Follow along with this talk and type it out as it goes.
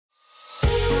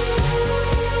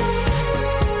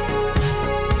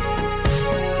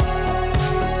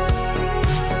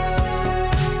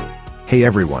Hey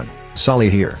everyone, Salih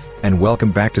here, and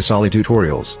welcome back to Salih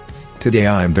Tutorials. Today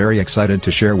I am very excited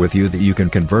to share with you that you can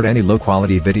convert any low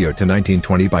quality video to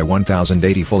 1920 by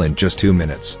 1080 full in just 2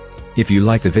 minutes. If you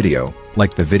like the video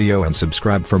and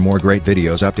subscribe for more great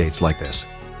videos updates like this.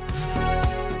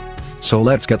 So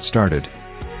let's get started.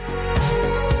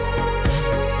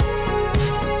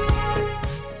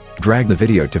 Drag the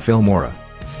video to Filmora.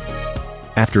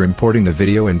 After importing the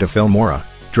video into Filmora,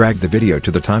 drag the video to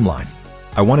the timeline.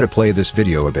 I want to play this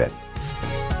video a bit.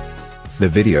 The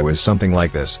video is something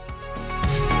like this.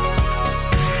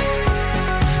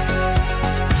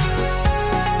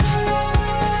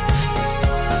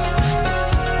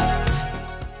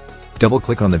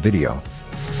 Double-click on the video.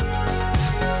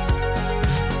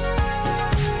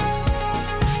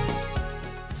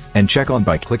 And check on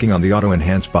by clicking on the Auto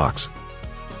Enhance box.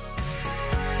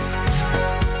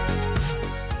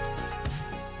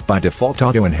 By default,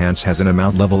 Auto Enhance has an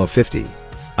amount level of 50.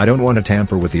 I don't want to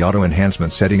tamper with the auto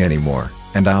enhancement setting anymore,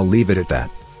 and I'll leave it at that.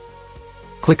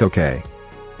 Click OK.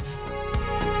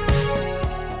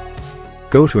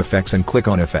 Go to Effects and click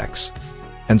on Effects.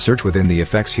 And search within the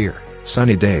effects here,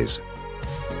 Sunny Days.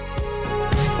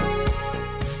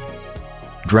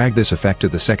 Drag this effect to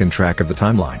the second track of the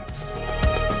timeline.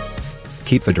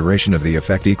 Keep the duration of the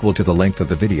effect equal to the length of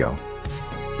the video.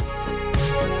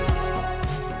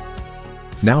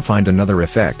 Now find another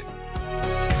effect.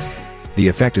 The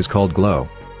effect is called Glow.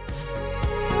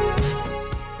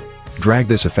 Drag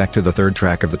this effect to the third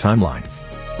track of the timeline.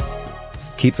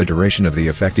 Keep the duration of the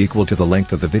effect equal to the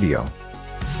length of the video.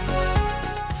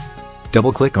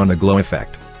 Double-click on the Glow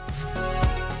effect.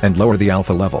 And lower the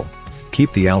alpha level.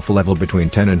 Keep the alpha level between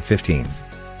 10 and 15.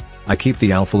 I keep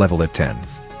the alpha level at 10.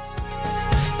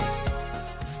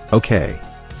 OK.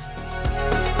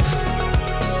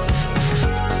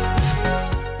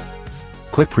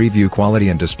 Click Preview Quality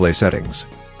and Display Settings.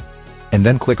 And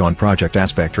then click on Project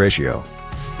Aspect Ratio.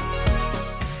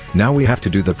 Now we have to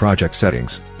do the project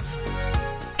settings.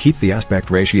 Keep the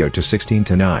aspect ratio to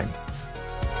 16:9.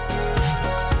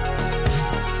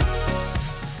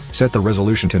 Set the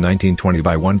resolution to 1920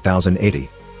 by 1080.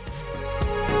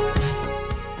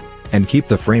 And keep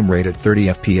the frame rate at 30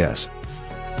 FPS.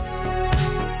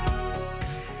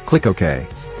 Click OK.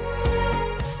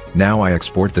 Now I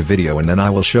export the video and then I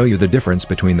will show you the difference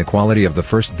between the quality of the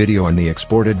first video and the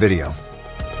exported video.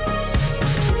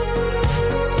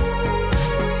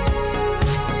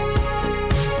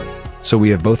 So we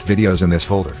have both videos in this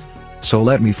folder. So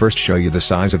let me first show you the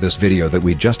size of this video that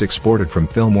we just exported from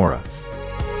Filmora.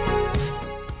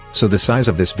 So the size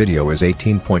of this video is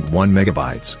 18.1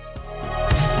 megabytes.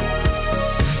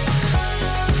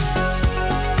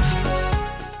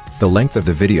 The length of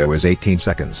the video is 18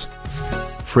 seconds.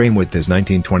 Frame width is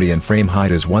 1920 and frame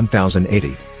height is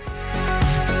 1080.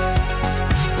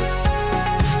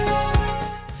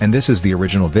 And this is the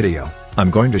original video.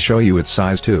 I'm going to show you its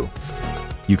size too.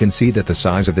 You can see that the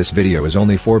size of this video is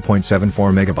only 4.74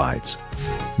 megabytes.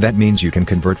 That means you can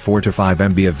convert 4 to 5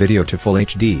 MB of video to Full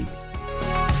HD.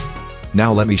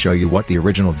 Now let me show you what the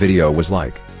original video was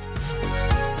like.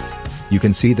 You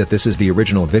can see that this is the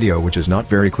original video, which is not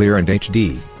very clear and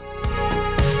HD.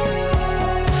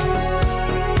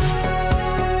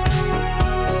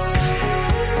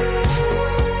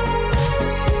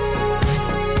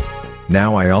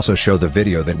 Now I also show the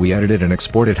video that we edited and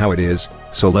exported how it is,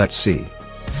 so let's see.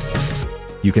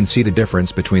 You can see the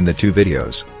difference between the two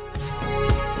videos.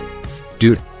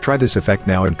 Dude, try this effect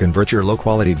now and convert your low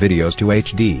quality videos to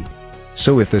HD.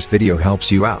 So if this video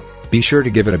helps you out, be sure to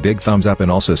give it a big thumbs up and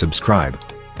also subscribe.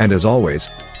 And as always,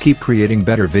 keep creating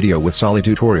better video with Salih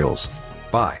Tutorials.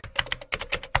 Bye.